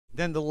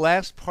Then the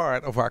last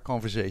part of our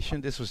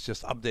conversation, this was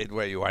just update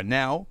where you are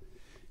now.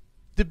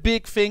 The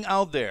big thing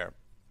out there,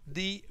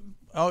 the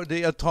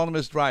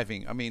autonomous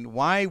driving. I mean,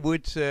 why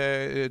would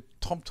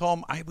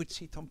TomTom? I would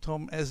see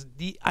TomTom as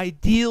the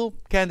ideal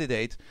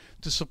candidate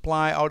to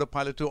supply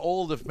autopilot to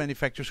all the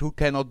manufacturers who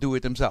cannot do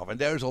it themselves. And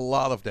there's a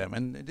lot of them.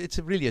 And it's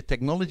really a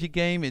technology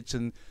game. It's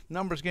a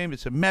numbers game.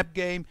 It's a map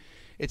game.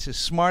 It's a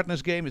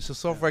smartness game. It's a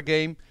software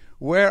game.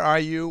 Where are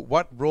you?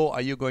 What role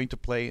are you going to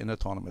play in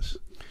autonomous?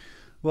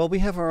 Well, we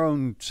have our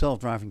own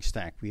self-driving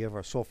stack. We have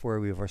our software.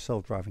 We have our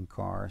self-driving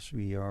cars.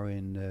 We are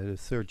in the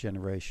third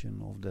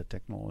generation of the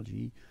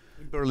technology.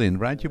 In Berlin,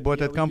 right? You bought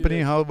that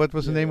company. What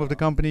was the name of the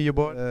company you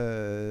bought?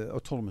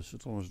 Autonomous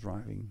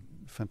driving.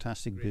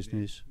 Fantastic Great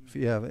business.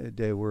 Yeah,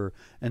 they were,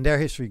 and their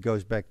history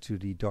goes back to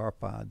the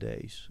DARPA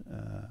days.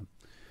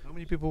 How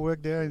many people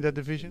work there in that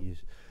division? Yes.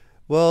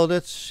 Well,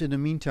 that's in the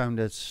meantime.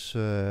 That's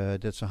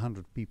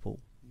 100 people.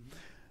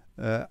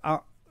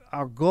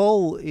 Our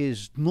goal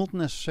is not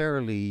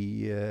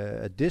necessarily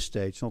at this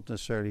stage, not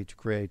necessarily to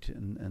create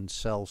and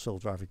sell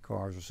self-driving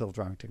cars or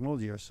self-driving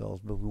technology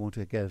ourselves, but we want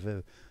to get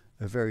a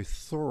very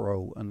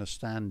thorough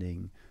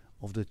understanding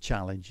of the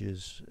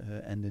challenges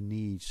and the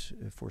needs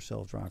for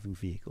self-driving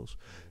vehicles.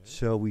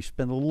 So we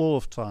spend a lot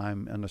of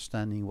time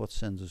understanding what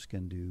sensors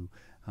can do,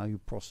 how you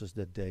process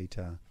that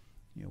data,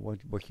 you know,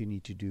 what you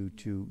need to do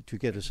to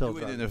get a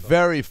self-driving car. Do it in a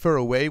very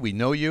thorough way. We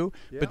know you,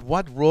 but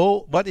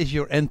what is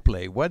your end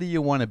play? What do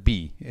you want to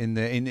be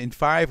in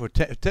 5 or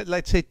 10?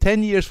 Let's say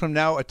 10 years from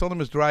now,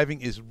 autonomous driving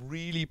is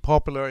really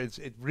popular.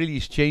 It really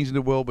is changing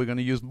the world. We're going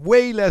to use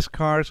way less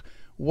cars.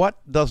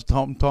 What does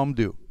TomTom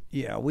do?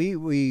 Yeah, we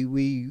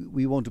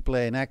want to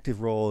play an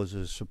active role as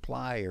a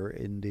supplier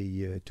in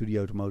the to the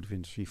automotive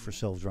industry for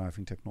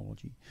self-driving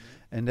technology,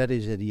 and that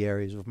is in the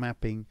areas of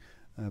mapping.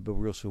 But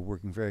we're also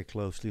working very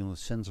closely on the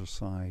sensor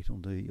side,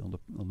 on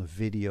the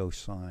video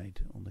side,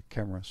 on the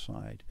camera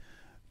side,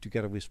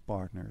 together with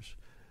partners,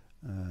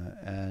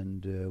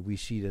 and we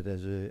see that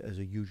as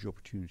a huge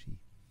opportunity.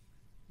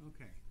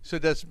 Okay. So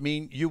that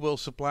means you will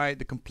supply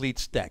the complete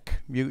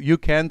stack. You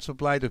can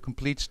supply the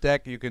complete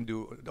stack. You can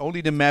do only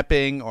the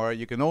mapping, or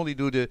you can only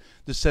do the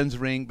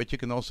sensoring, but you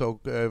can also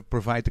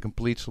provide the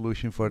complete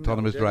solution for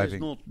autonomous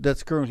driving.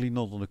 That's currently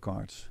not on the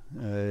cards.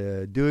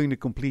 Doing the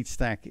complete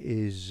stack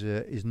is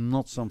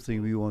not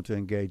something we want to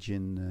engage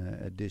in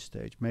at this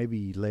stage.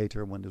 Maybe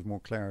later when there's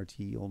more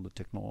clarity on the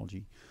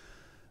technology,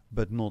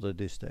 but not at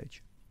this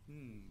stage.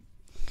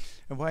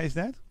 And why is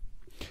that?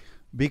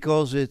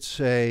 Because it's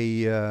a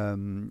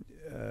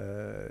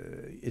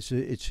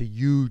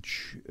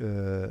huge.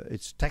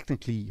 It's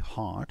technically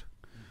hard,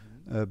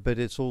 but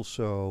it's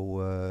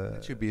also.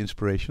 It should be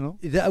inspirational.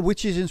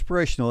 Which is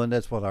inspirational, and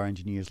that's what our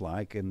engineers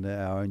like. And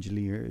our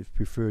engineers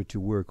prefer to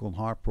work on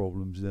hard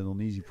problems than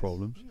on easy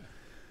problems.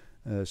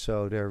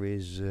 So there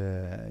is,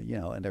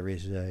 and there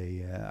is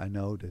a. I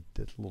know that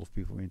a lot of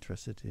people are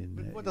interested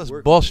in. What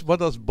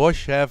does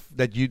Bosch have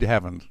that you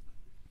haven't?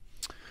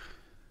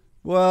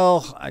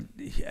 Well,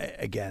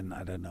 again,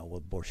 I don't know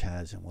what Bosch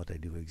has and what they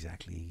do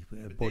exactly.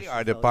 They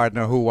are the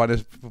partner who want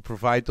to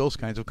provide those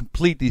kinds of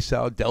completely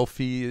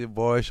Delphi,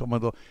 Bosch,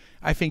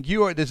 I think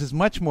this is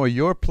much more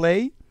your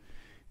play,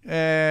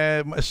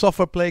 a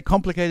software play,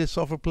 complicated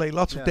software play,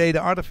 lots of data,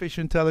 artificial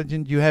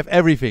intelligence. You have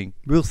everything.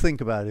 We'll think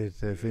about it,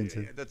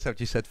 Vincent. Yeah, that's what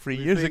you said 3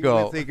 years ago.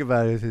 We'll think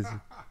about it.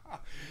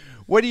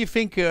 What do you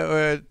think,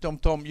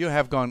 TomTom? You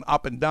have gone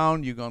up and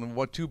down. You've gone,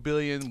 2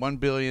 billion, 1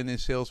 billion in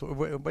sales.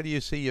 Where do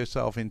you see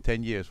yourself in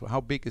 10 years?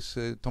 How big is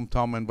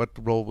TomTom, and what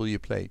role will you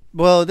play?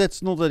 Well,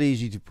 that's not that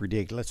easy to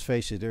predict. Let's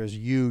face it, there's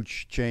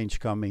huge change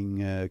coming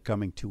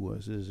to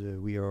us.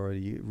 We are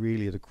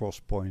really at a cross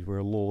point where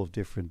a lot of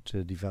different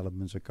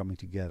developments are coming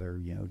together.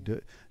 You know,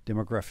 the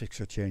demographics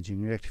are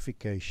changing,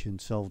 electrification,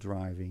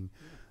 self-driving.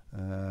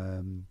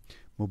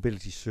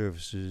 Mobility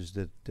services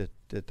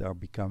that are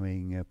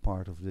becoming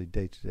part of the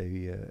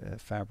day-to-day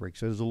fabric.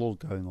 So there's a lot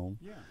going on,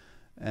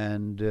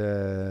 and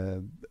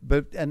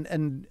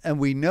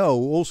we know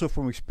also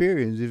from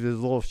experience, if there's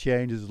a lot of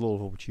change, there's a lot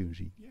of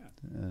opportunity.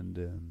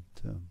 And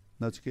so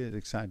that's good,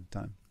 exciting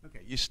time.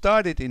 Okay, you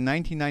started in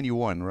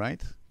 1991,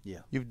 right?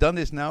 Yeah. You've done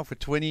this now for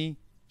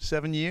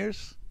 27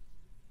 years.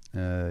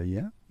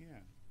 Yeah.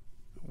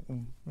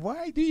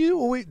 Why do you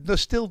always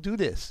still do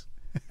this?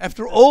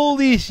 After all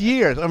these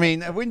years, I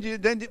mean,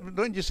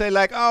 don't you say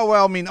like, oh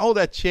well, I mean, all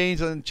that change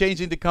and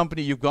changing the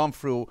company, you've gone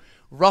through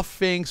rough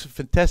things,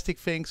 fantastic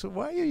things. So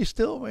why are you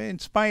still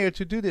inspired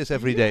to do this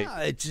every day?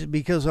 It's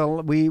because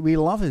we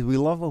love it. We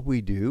love what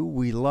we do.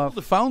 We love.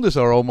 Well, the founders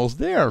are almost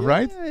there,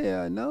 right?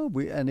 Yeah, no,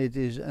 and it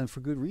is, and for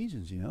good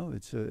reasons. You know,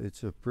 it's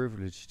a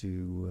privilege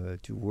to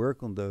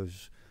work on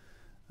those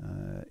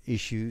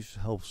issues,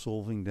 help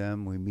solving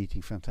them. We're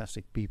meeting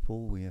fantastic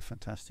people. We have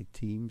fantastic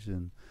teams,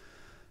 and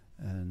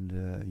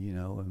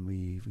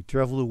we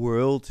travel the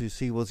world to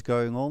see what's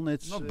going on.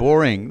 It's not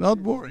boring.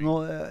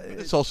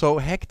 It's also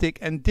hectic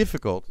and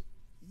difficult.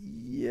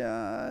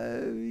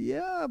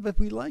 Yeah, but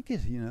we like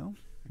it. You know,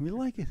 we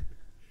like it.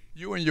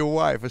 You and your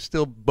wife are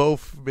still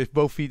with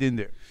both feet in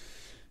there.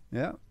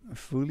 Yeah,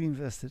 fully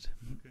invested.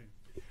 Okay.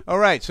 All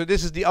right, so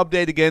this is the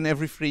update again.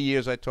 Every 3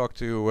 years I talk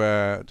to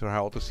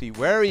Harold to see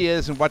where he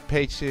is and what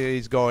page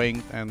he's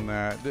going. And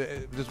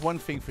there's one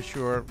thing for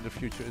sure, the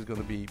future is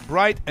going to be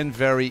bright and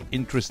very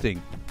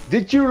interesting.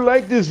 Did you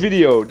like this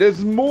video?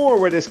 There's more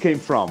where this came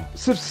from.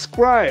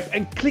 Subscribe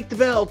and click the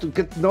bell to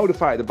get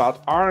notified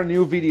about our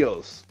new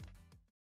videos.